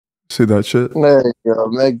See that shit? There you go,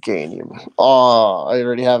 Meganium. Oh, I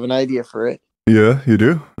already have an idea for it. Yeah, you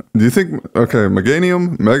do? Do you think, okay,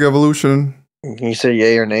 Meganium, Mega Evolution? Can you say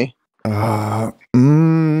yay or nay? The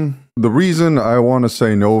reason I want to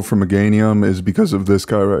say no for Meganium is because of this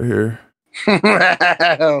guy right here.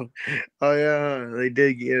 Oh yeah, they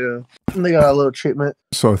did get they got a little treatment.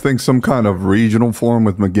 So I think some kind of regional form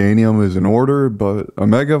with Meganium is in order, but a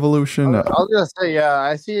Mega Evolution? I was gonna say, yeah,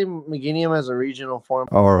 I see Meganium as a regional form.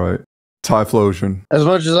 Alright. Typhlosion. As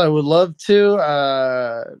much as I would love to,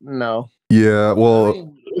 no. Yeah, well... I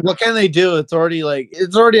mean, what can they do? It's already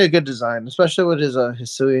a good design, especially with his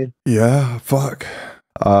Hisuian. Yeah, fuck.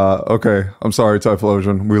 Okay, I'm sorry,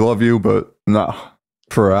 Typhlosion. We love you, but nah.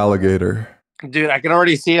 Feraligatr. Dude, I can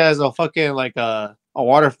already see it as a fucking a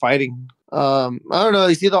water fighting. I don't know.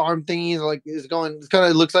 You see the arm thingies it's going. It kind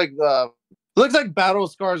of looks like battle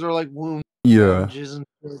scars or like wounds. Yeah, and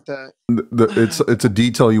like that. It's a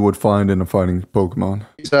detail you would find in a fighting Pokemon.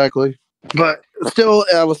 Exactly. But still,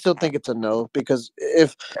 I would still think it's a no because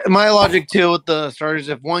if my logic too with the starters,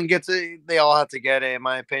 if one gets it, they all have to get it. In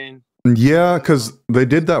my opinion. Yeah, because they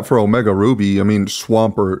did that for Omega Ruby. I mean,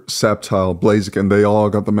 Swampert, Sceptile, Blaziken, they all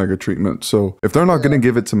got the Mega treatment. So if they're not going to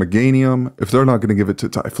give it to Meganium, if they're not going to give it to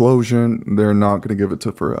Typhlosion, they're not going to give it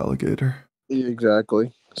to Feraligatr.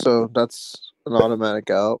 Exactly. So that's an automatic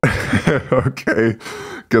out. Okay.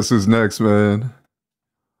 Guess who's next, man?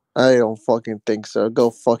 I don't fucking think so. Go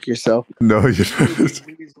fuck yourself. No, you don't.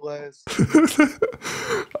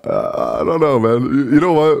 I don't know, man. You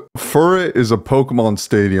know what? Furret is a Pokemon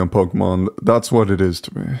Stadium Pokemon. That's what it is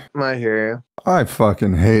to me. I hear you. I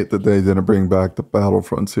fucking hate that they didn't bring back the Battle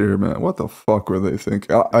Frontier, man. What the fuck were they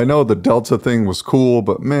thinking? I know the Delta thing was cool,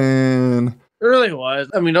 but man... It really was.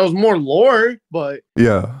 I mean, that was more lore, but...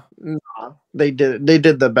 Yeah. Nah, they did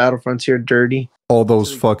the Battle Frontier dirty. All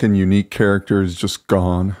those fucking unique characters just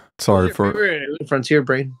gone. Sorry for Frontier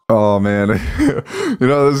brain. Oh man, you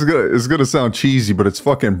know it's gonna sound cheesy, but it's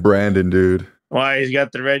fucking Brandon, dude. Why he's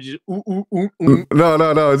got the Regis? No.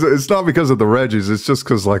 It's not because of the Regis. It's just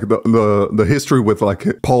because like the history with like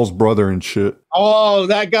Paul's brother and shit. Oh,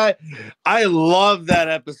 that guy! I love that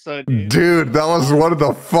episode, dude. That was one of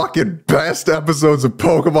the fucking best episodes of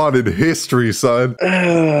Pokemon in history, son.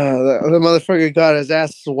 The motherfucker got his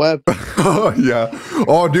ass swept. Oh yeah.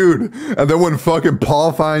 Oh, dude. And then when fucking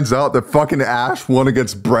Paul finds out that fucking Ash won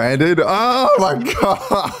against Brandon, oh my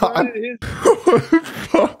god.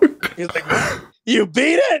 Fuck. He's like, you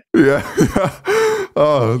beat it? Yeah.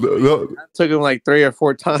 Oh, no. That took him like 3 or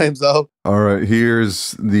 4 times, though. All right,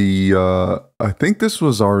 here's the, I think this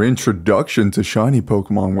was our introduction to shiny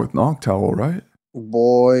Pokemon with Noctowl, right?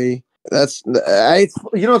 Boy, you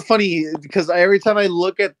know what's funny? Because every time I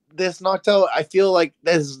look at this Noctowl, I feel like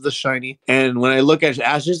this is the shiny. And when I look at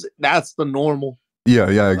Ash's, that's the normal.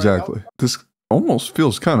 Yeah, exactly. This almost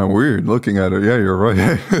feels kind of weird looking at it. Yeah, you're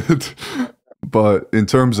right. But in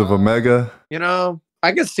terms of Omega, you know,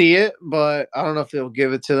 I can see it, but I don't know if it'll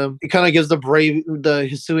give it to them. It kind of gives the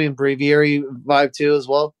Hisuian Braviary vibe too, as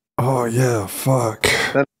well. Oh yeah, fuck.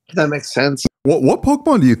 That makes sense. What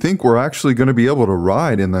Pokemon do you think we're actually going to be able to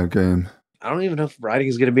ride in that game? I don't even know if riding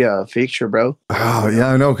is going to be a feature, bro. Oh yeah,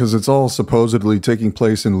 I know, because it's all supposedly taking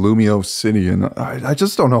place in Lumio City, and I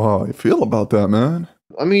just don't know how I feel about that, man.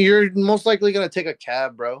 I mean, you're most likely gonna take a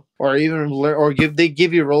cab, bro, or they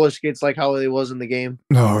give you roller skates like how it was in the game.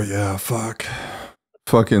 Oh yeah, fuck,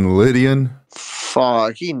 fucking Ledian.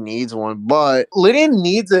 Fuck, he needs one, but Ledian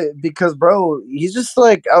needs it because, bro, he's just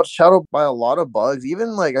like outshadowed by a lot of bugs. Even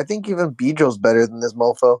I think even Beedrill's better than this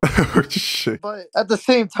mofo. Oh, shit. But at the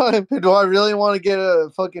same time, do I really want to get a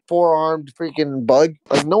fucking 4-armed freaking bug?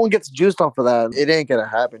 Like, no one gets juiced off of that. It ain't gonna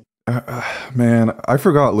happen. Man, I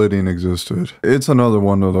forgot Ledian existed. It's another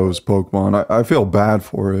one of those Pokemon. I feel bad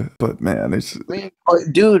for it, but man,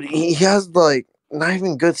 dude, he has not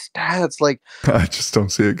even good stats. I just don't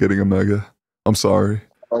see it getting a Mega. I'm sorry.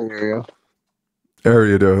 Oh, here you go.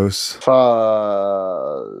 Ariados.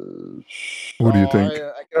 What do you think?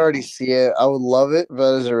 I can already see it. I would love it,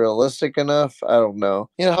 but is it realistic enough? I don't know.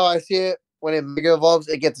 You know how I see it? When it Mega Evolves,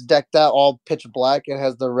 it gets decked out all pitch black and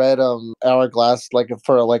has the red hourglass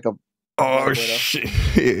oh shit!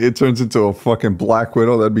 It turns into a fucking Black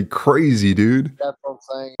Widow. That'd be crazy, dude. That's what I'm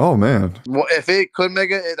saying. Oh man. Well, if it could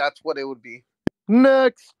Mega, that's what it would be.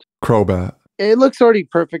 Next, Crobat. It looks already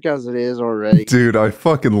perfect as it is already. Dude, I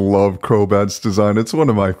fucking love Crobat's design. It's one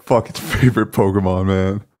of my fucking favorite Pokemon,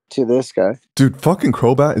 man. To this guy. Dude, fucking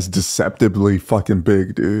Crobat is deceptively fucking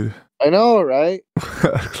big, dude. I know, right?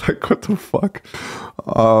 What the fuck?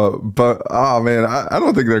 Man, I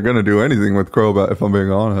don't think they're gonna do anything with Crobat, if I'm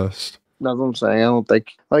being honest. That's what I'm saying. I don't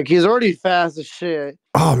think like he's already fast as shit.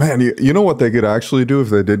 Oh man, you know what they could actually do if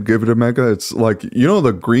they did give it a Mega? It's like, you know,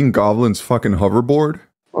 the Green Goblin's fucking hoverboard?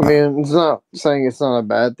 I mean, it's not saying it's not a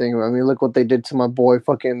bad thing. But I mean, look what they did to my boy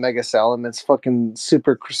fucking Mega Salaman's fucking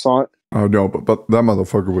super croissant. Oh no, but that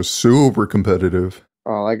motherfucker was super competitive.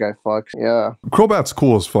 Oh, that guy fucks. Yeah. Crobat's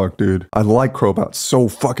cool as fuck, dude. I like Crobat so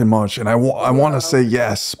fucking much, and I want to say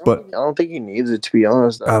yes, but I don't think he needs it, to be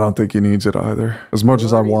honest. I don't think he needs it either. As much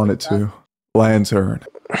as I want it to. Lanturn.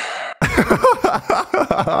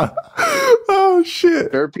 Oh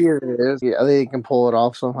shit. Derpy it is. Yeah, I think he can pull it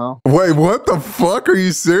off somehow. Wait, what the fuck? Are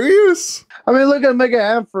you serious? I mean, look at Mega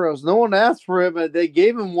Ampharos. No one asked for him, but they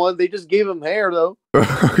gave him one. They just gave him hair, though.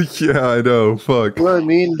 Yeah, I know. Fuck. You know what I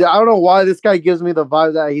mean? I don't know why this guy gives me the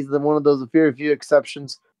vibe that he's one of those very few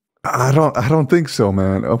exceptions. I don't think so,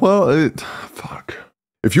 man. Well, fuck.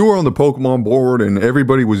 If you were on the Pokemon board and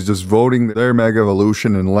everybody was just voting their Mega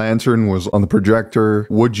Evolution and Lanturn was on the projector,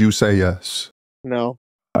 would you say yes? No.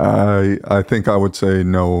 I think I would say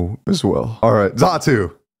no as well. All right,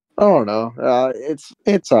 Xatu. I don't know.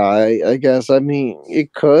 It's I guess. I mean,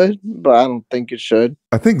 it could, but I don't think it should.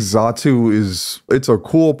 I think Xatu it's a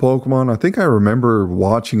cool Pokemon. I think I remember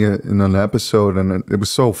watching it in an episode and it was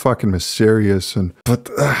so fucking mysterious. But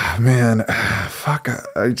man, fuck,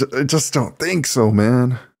 I just don't think so,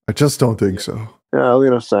 man. I just don't think so. Yeah, I was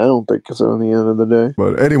gonna say I don't think so. At the end of the day.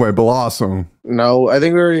 But anyway, Bellossom. No, I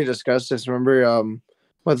think we already discussed this. Remember,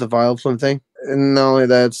 with the Vileplume thing? And not only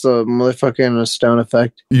that, it's the motherfucking stone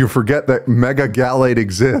effect. You forget that Mega Gallade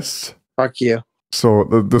exists. Fuck you. So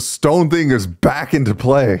the stone thing is back into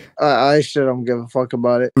play. I sure don't give a fuck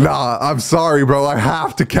about it. Nah, I'm sorry, bro. I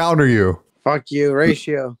have to counter you. Fuck you,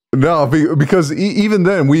 ratio. No, because even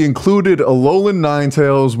then, we included Alolan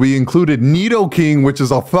Ninetales. We included Nidoking, which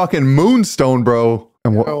is a fucking moonstone, bro.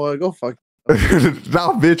 And what? Oh, well, go fuck.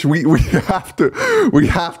 Nah, bitch, we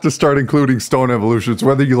have to start including stone evolutions,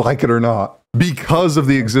 whether you like it or not, because of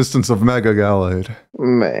the existence of Mega Gallade.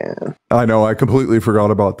 Man, I know, I completely forgot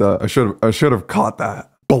about that. I should have caught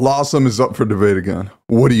that. Bellossom is up for debate again.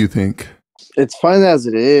 What do you think? It's fine as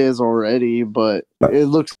it is already, but it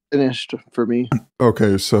looks finished for me.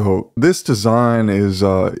 Okay, so this design is,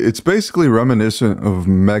 it's basically reminiscent of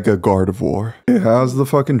Mega Gardevoir. It has the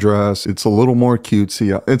fucking dress. It's a little more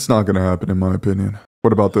cutesy. It's not going to happen, in my opinion.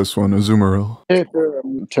 What about this one, Azumarill?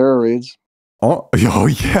 Terror raids. Oh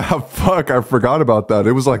yeah, fuck, I forgot about that.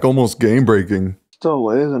 It was like almost game-breaking.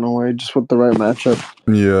 Still is in a way, just with the right matchup.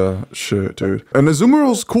 Yeah, shit, dude. And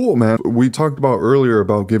Azumarill's cool, man. We talked about earlier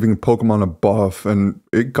about giving Pokemon a buff, and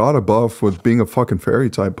it got a buff with being a fucking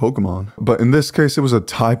fairy-type Pokemon. But in this case, it was a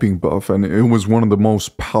typing buff, and it was one of the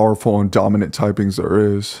most powerful and dominant typings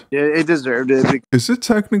there is. Yeah, it deserved it. Is it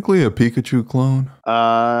technically a Pikachu clone?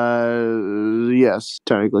 Yes,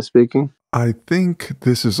 technically speaking. I think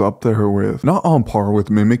this is up there with, not on par with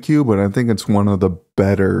Mimikyu, but I think it's one of the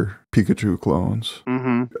better Pikachu clones.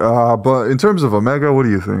 But in terms of Omega, what do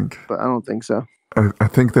you think? But I don't think so. I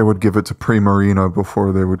think they would give it to Primarina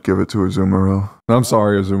before they would give it to Azumarill. I'm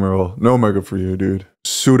sorry, Azumarill. No Omega for you, dude.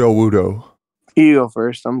 Sudowoodo. You go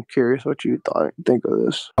first. I'm curious what you think of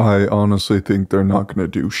this. I honestly think they're not going to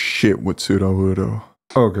do shit with Sudowoodo.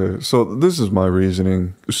 Okay, so this is my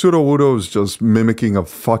reasoning. Sudowoodo is just mimicking a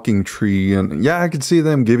fucking tree, and yeah, I could see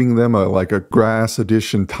them giving them a grass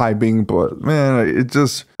edition typing, but man, it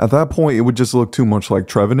just, at that point, it would just look too much like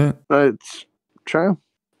Trevenant. It's true.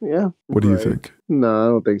 Yeah. What do you think? No, I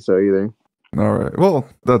don't think so either. All right, well,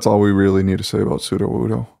 that's all we really need to say about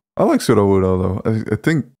Sudowoodo. I like Sudowoodo, though. I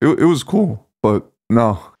think it was cool, but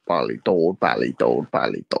no.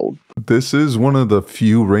 Politoed. This is one of the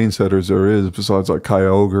few rain setters there is, besides like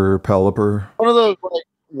Kyogre, Pelipper. One of those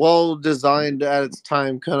well designed at its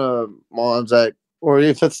time kind of mons that, or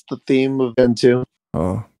if it's the theme of Gen 2.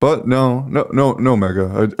 But no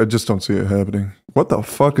Mega. I just don't see it happening. What the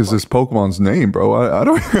fuck is this Pokemon's name, bro? I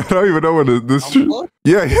don't even know what this.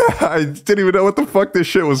 Yeah, I didn't even know what the fuck this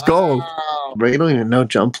shit was called. Bro, you don't even know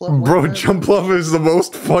Jumpluff? Bro, Jumpluff is the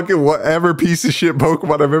most fucking whatever piece of shit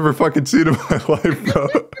Pokemon I've ever fucking seen in my life, bro.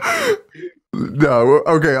 No,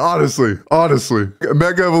 okay, honestly,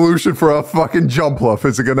 Mega Evolution for a fucking Jumpluff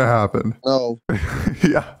isn't gonna happen. No.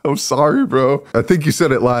 Yeah, I'm sorry, bro. I think you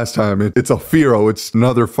said it last time. It's a Fearow. It's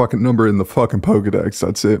another fucking number in the fucking Pokedex.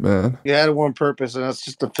 That's it, man. You had one purpose, and that's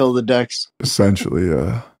just to fill the decks. Essentially,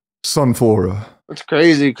 yeah. Sunflora. It's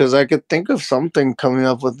crazy, because I could think of something coming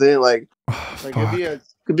up with it, like it'd be a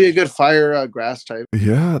Could be a good fire grass type.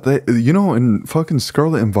 Yeah, they, you know, in fucking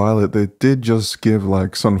Scarlet and Violet, they did just give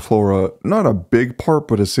like Sunflora not a big part,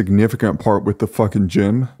 but a significant part with the fucking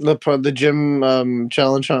gym. The gym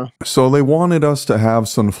challenge, huh? So they wanted us to have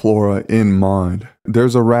Sunflora in mind.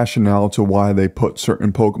 There's a rationale to why they put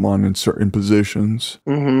certain Pokemon in certain positions.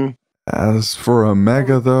 Mm-hmm. As for a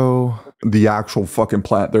Mega, though, the actual fucking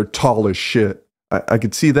plant, they're tall as shit. I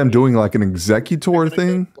could see them doing like an executor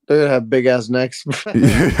thing. They're gonna have big ass necks.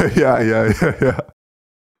 yeah.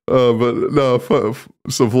 But no,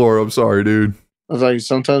 Sunflora, I'm sorry, dude. I was like,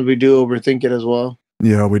 sometimes we do overthink it as well.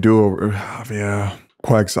 Yeah, we do. Yeah,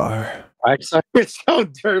 Quagsire. Quagsire is so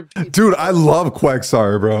dirty. Dude, I love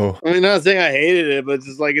Quagsire, bro. I mean, not saying I hated it, but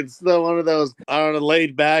just like it's still one of those, I don't know,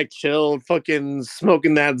 laid back, chilled, fucking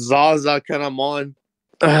smoking that Zaza kind of on.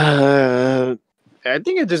 I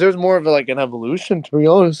think it deserves more of like an evolution, to be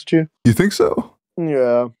honest with you. You think so?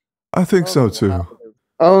 Yeah. I think so too.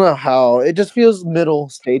 I don't know how. It just feels middle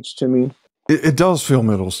stage to me. It does feel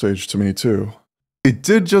middle stage to me too. It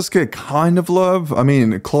did just get kind of love. I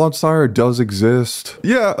mean, Clodsire does exist.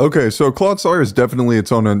 Yeah, okay, so Clodsire is definitely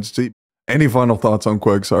its own entity. Any final thoughts on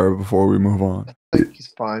Quagsire before we move on? I think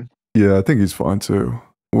he's fine. Yeah, I think he's fine too.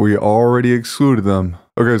 We already excluded them.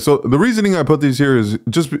 Okay, so the reasoning I put these here is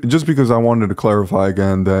just because I wanted to clarify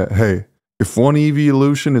again that, hey, if one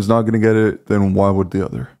evolution is not going to get it, then why would the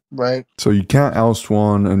other? Right. So you can't oust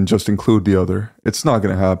one and just include the other. It's not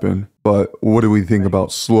going to happen. But what do we think about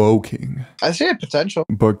Slowking? I see a potential.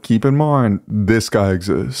 But keep in mind, this guy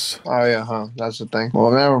exists. Oh, yeah, huh? That's the thing.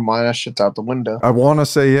 Well, never mind. That shit's out the window. I want to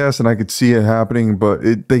say yes, and I could see it happening,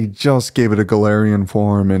 but they just gave it a Galarian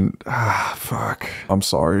form, and fuck. I'm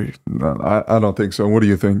sorry. No, I don't think so. What do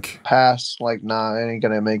you think? Pass. Like, nah, it ain't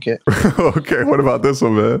gonna make it. Okay, what about this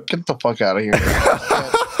one, man? Get the fuck out of here.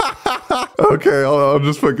 Okay, I'll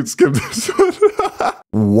just fucking skip this one.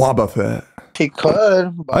 Wobuffet. He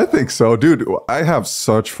could. I think so, dude. I have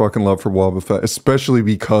such fucking love for Wobuffet, especially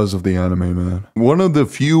because of the anime, man. One of the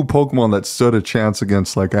few Pokemon that stood a chance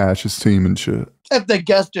against like Ash's team and shit. If they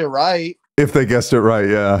guessed it right. If they guessed it right,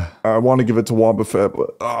 yeah. I want to give it to Wobuffet,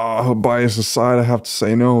 but bias aside, I have to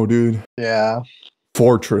say no, dude. Yeah.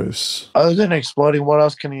 Forretress. Other than exploding, what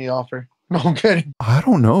else can he offer? No, I'm kidding. I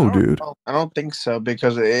don't know, dude. I don't think so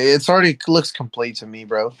because it's already looks complete to me,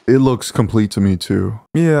 bro. It looks complete to me too.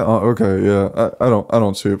 Yeah. Okay. Yeah. I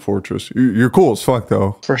don't see it, Forretress. You're cool as fuck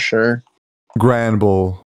though. For sure.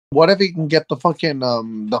 Granbull. What if he can get the fucking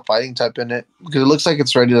the fighting type in it? Because it looks like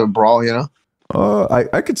it's ready to brawl, you know.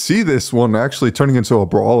 I could see this one actually turning into a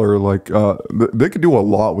brawler. Like they could do a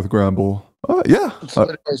lot with Granbull. Yeah. It's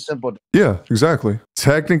very simple. Yeah. Exactly.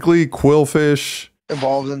 Technically, Quillfish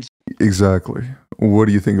Evolves into. Exactly. What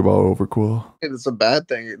do you think about Overqwil? It's a bad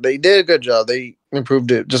thing. They did a good job. They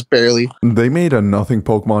improved it just barely. They made a nothing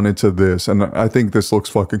Pokemon into this, and I think this looks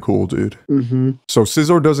fucking cool, dude. Mm-hmm. So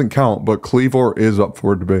Scizor doesn't count, but Kleavor is up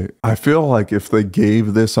for debate. I feel like if they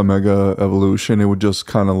gave this a Mega Evolution, it would just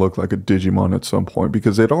kind of look like a Digimon at some point,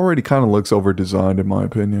 because it already kind of looks over-designed, in my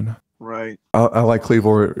opinion. Right. I like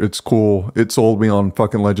Kleavor. It's cool. It sold me on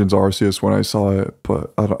fucking Legends Arceus when I saw it,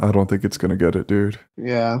 but I don't think it's gonna get it, dude.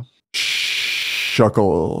 Yeah.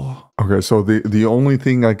 Shuckle. Okay, so the only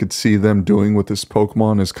thing I could see them doing with this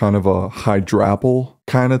Pokemon is kind of a Hydrapple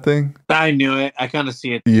kind of thing. I knew it. I kind of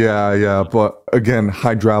see it. Yeah. But again,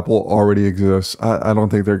 Hydrapple already exists. I don't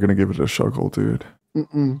think they're gonna give it a Shuckle, dude.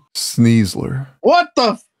 Sneasler. What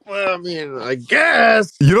the? Well, I mean, I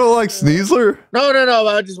guess. You don't like Sneasler? No.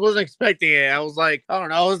 I just wasn't expecting it. I was like, I don't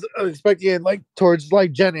know. I was expecting it like towards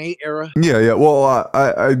like Gen 8 era. Yeah. Well,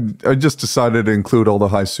 I just decided to include all the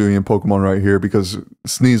Hisuian Pokemon right here because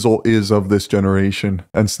Sneasel is of this generation,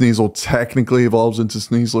 and Sneasel technically evolves into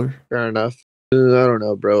Sneasler. Fair enough. I don't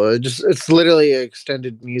know, bro. It's literally an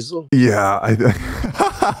extended Measle. Yeah,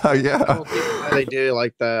 yeah. I don't think why they did it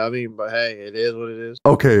like that. I mean, but hey, it is what it is.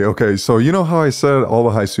 Okay. So you know how I said all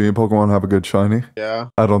the Hisuian Pokemon have a good shiny? Yeah.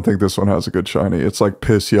 I don't think this one has a good shiny. It's like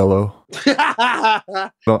piss yellow. I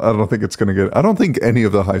don't think it's gonna get it. I don't think any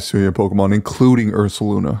of the Hisuian Pokemon, including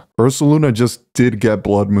Ursaluna. Ursaluna just did get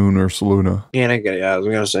Blood Moon Ursaluna. Yeah, I was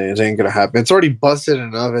gonna say it ain't gonna happen. It's already busted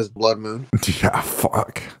enough as Blood Moon. Yeah,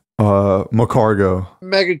 fuck. Magcargo.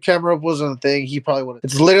 Mega Camera wasn't a thing. He probably wouldn't.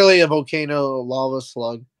 It's literally a volcano lava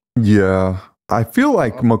slug. Yeah. I feel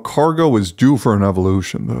like Magcargo is due for an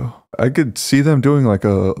evolution, though. I could see them doing like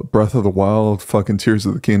a Breath of the Wild, fucking Tears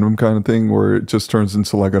of the Kingdom kind of thing, where it just turns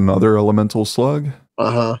into like another elemental slug.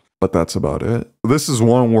 Uh-huh. But that's about it. This is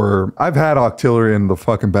one where I've had Octillery in the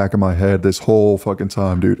fucking back of my head this whole fucking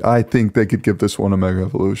time, dude. I think they could give this one a Mega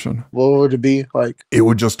Evolution. What would it be like? It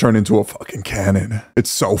would just turn into a fucking cannon. It's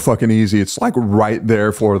so fucking easy. It's like right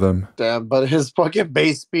there for them. Damn, but his fucking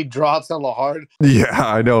base speed drops hella hard. Yeah,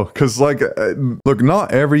 I know. Because, like, look,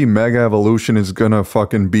 not every Mega Evolution is gonna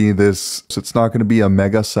fucking be this. It's not gonna be a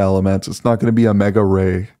Mega Salamence. It's not gonna be a Mega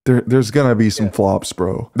Ray. There's gonna be some flops,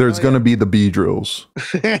 bro. There's gonna be the Beedrills.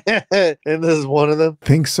 And this is one of them?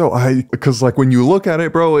 Think so. Because, like, when you look at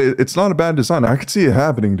it, bro, it's not a bad design. I could see it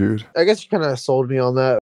happening, dude. I guess you kind of sold me on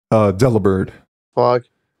that. Delibird. Fuck.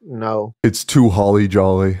 No. It's too holly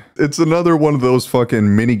jolly. It's another one of those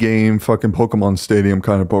fucking mini game, fucking Pokemon Stadium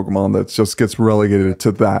kind of Pokemon that just gets relegated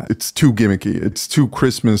to that. It's too gimmicky. It's too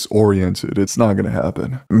Christmas oriented. It's not gonna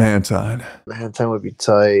happen. Mantine. Mantine would be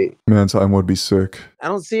tight. Mantine would be sick. I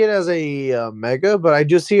don't see it as a Mega, but I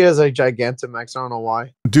do see it as a Gigantamax. I don't know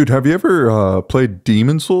why. Dude, have you ever played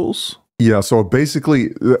Demon Souls? Yeah, so basically,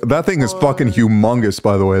 that thing is fucking humongous,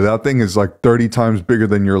 by the way. That thing is like 30 times bigger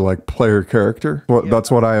than your, like, player character. Well,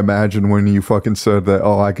 that's what I imagined when you fucking said that,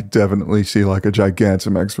 oh, I could definitely see, like, a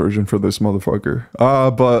Gigantamax version for this motherfucker.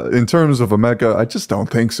 But in terms of a Mega, I just don't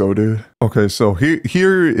think so, dude. Okay, so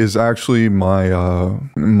here is actually my,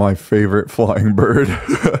 my favorite flying bird.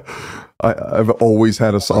 I've always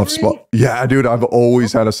had a soft spot. Yeah, dude, I've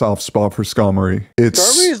always had a soft spot for Skarmory.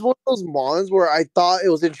 Skarmory is one of those mons where I thought it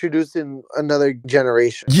was introduced in another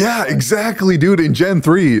generation. Yeah, exactly, dude. In Gen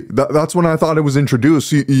 3, that's when I thought it was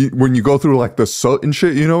introduced. When you go through, like, the soot and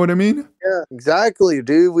shit, you know what I mean? Yeah, exactly,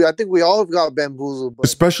 dude. I think we all got bamboozled.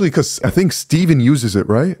 Especially because I think Steven uses it,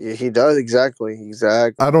 right? Yeah, he does. Exactly.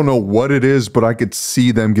 I don't know what it is, but I could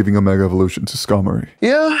see them giving a Mega Evolution to Skarmory.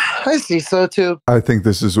 Yeah, I see so, too. I think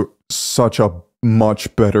this is such a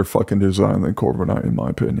much better fucking design than Corviknight, in my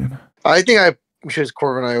opinion. I think I choose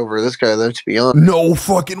Corviknight over this guy, though, to be honest. No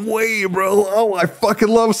fucking way, bro. Oh, I fucking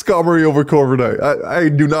love Skarmory over Corviknight. I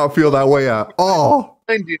do not feel that way at all.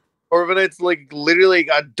 Corviknight's like literally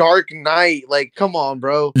a dark knight. Like, come on,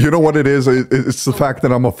 bro. You know what it is? It's the fact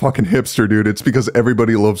that I'm a fucking hipster, dude. It's because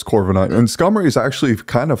everybody loves Corviknight. And Skarmory is actually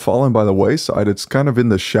kind of fallen by the wayside. It's kind of in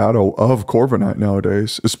the shadow of Corviknight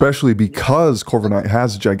nowadays, especially because Corviknight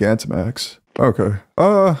has Gigantamax. Okay.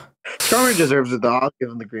 Skarmory deserves it, though. I'll give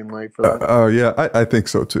him the green light for that. Yeah, I think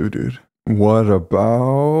so too, dude. What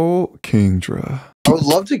about Kingdra? I would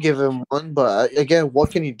love to give him one, but again,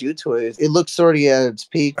 what can you do to it? It looks already at its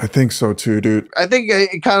peak. I think so too, dude. I think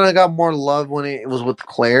it kind of got more love when it was with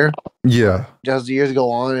Claire. Yeah. As the years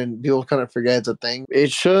go on and people kind of forget it's a thing.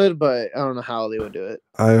 It should, but I don't know how they would do it.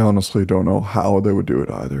 I honestly don't know how they would do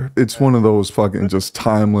it either. It's one of those fucking just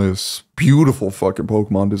timeless, beautiful fucking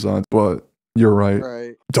Pokemon designs, but you're right.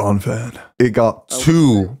 Donphan. It got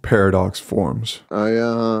 2 Paradox forms. Oh,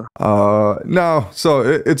 yeah. No, so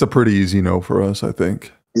it's a pretty easy no for us, I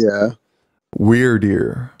think. Yeah.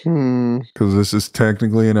 Weirdeer. Because this is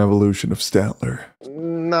technically an evolution of Statler.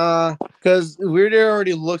 Nah, because Weirdeer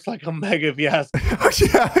already looks like a Mega, if you ask me.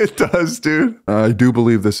 Yeah, it does, dude. I do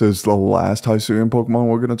believe this is the last Hisuian Pokemon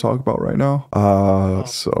we're going to talk about right now.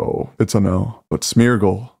 So it's a no. But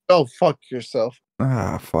Smeargle. Oh, fuck yourself.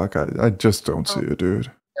 Fuck. I just don't see it,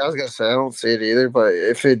 dude. I was gonna say I don't see it either, but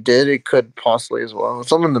if it did, it could possibly as well.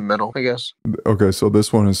 It's in the middle, I guess. Okay, so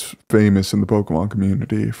this one is famous in the Pokemon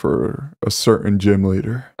community for a certain gym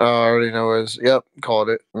leader. I already know it is. Yep, called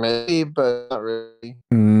it. Maybe, but not really.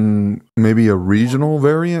 Maybe a regional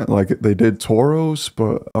variant, like they did Tauros,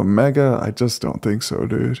 but a Mega, I just don't think so,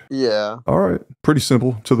 dude. Yeah. All right, pretty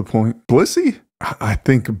simple, to the point. Blissey? I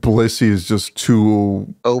think Blissey is just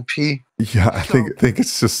too OP. Yeah, I think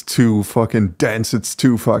it's just too fucking dense. It's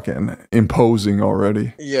too fucking imposing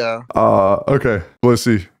already. Yeah. Okay,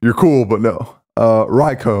 Blissey, you're cool, but no.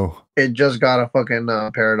 Raikou. It just got a fucking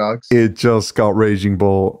Paradox. It just got Raging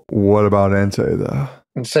Bolt. What about Entei though?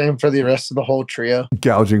 And same for the rest of the whole trio.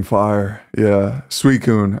 Gouging Fire. Yeah.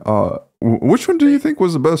 Suicune. Which one do you think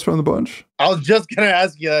was the best from the bunch? I was just gonna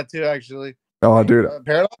ask you that too, actually. Oh, dude.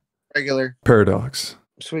 Paradox? Regular. Paradox.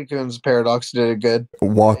 Suicune's Paradox did it good.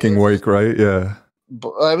 Walking Wake, right? Yeah.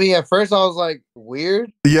 I mean, at first I was like,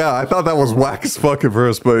 weird. Yeah, I thought that was whack as fuck at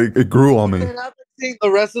first, but it grew on me. And after seeing the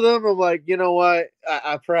rest of them, I'm like, you know what?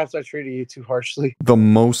 Perhaps I treated you too harshly. The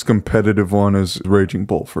most competitive one is Raging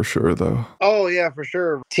Bolt for sure, though. Oh, yeah, for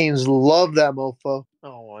sure. Teams love that mofo.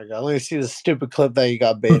 Oh, my God. Let me see the stupid clip that you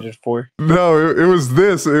got baited for. No, it was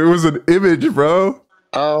this. It was an image, bro.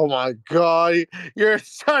 Oh my God, you're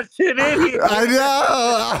such an idiot. I know.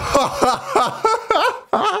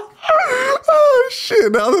 Oh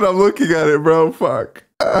shit, now that I'm looking at it, bro, fuck.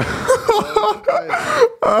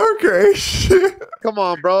 Okay, shit. Come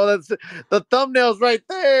on, bro. That's the thumbnail's right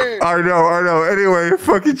there. I know. Anyway,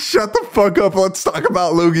 fucking shut the fuck up. Let's talk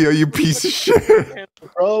about Lugia, you piece of shit.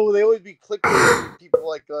 Bro, they always be clicking people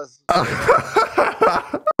like us.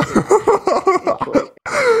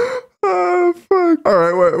 Oh, fuck. All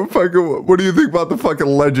right, what do you think about the fucking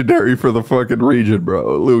legendary for the fucking region,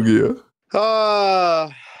 bro? Lugia.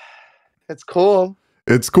 It's cool.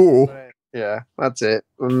 It's cool. Yeah, that's it.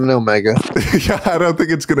 No mega. Yeah, I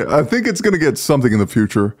think it's gonna get something in the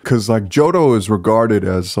future. Cause like Johto is regarded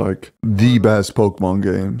as like the best Pokemon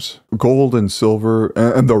games. Gold and Silver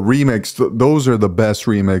and the remakes, those are the best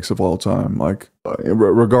remakes of all time. Like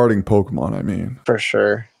regarding Pokemon, I mean. For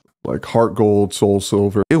sure. Like Heart Gold, Soul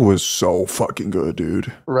Silver. It was so fucking good,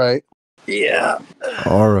 dude. Right. Yeah.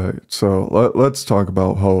 All right, so let's talk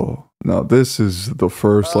about Ho. Now, this is the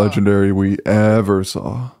first legendary we ever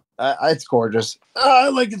saw. It's gorgeous. I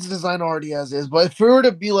like its design already as is, but if it were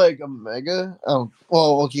to be like a mega,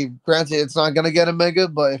 well, okay, granted, it's not gonna get a mega,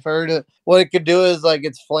 but if I were to, what it could do is like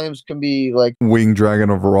its flames can be like Wing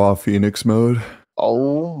Dragon of Raw Phoenix mode.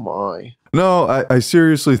 Oh my. No, I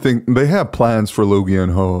seriously think they have plans for Lugia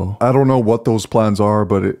and Ho. I don't know what those plans are,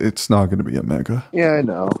 but it's not going to be a mega. Yeah, I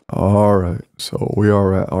know. All right, so we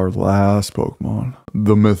are at our last Pokemon,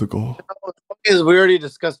 the mythical. We already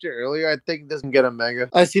discussed it earlier. I think it doesn't get a mega.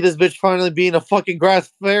 I see this bitch finally being a fucking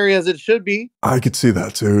grass fairy as it should be. I could see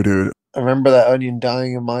that too, dude. I remember that onion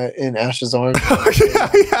dying in Ash's arms.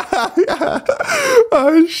 yeah.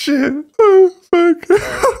 Oh shit. Oh, fuck.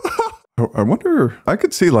 I wonder, I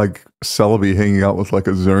could see like Celebi hanging out with like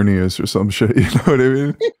a Xerneas or some shit, you know what I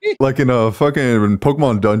mean? Like in a fucking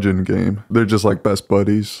Pokemon Dungeon game. They're just like best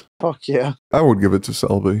buddies. Fuck yeah. I would give it to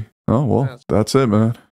Celebi. Oh, well, that's it, man.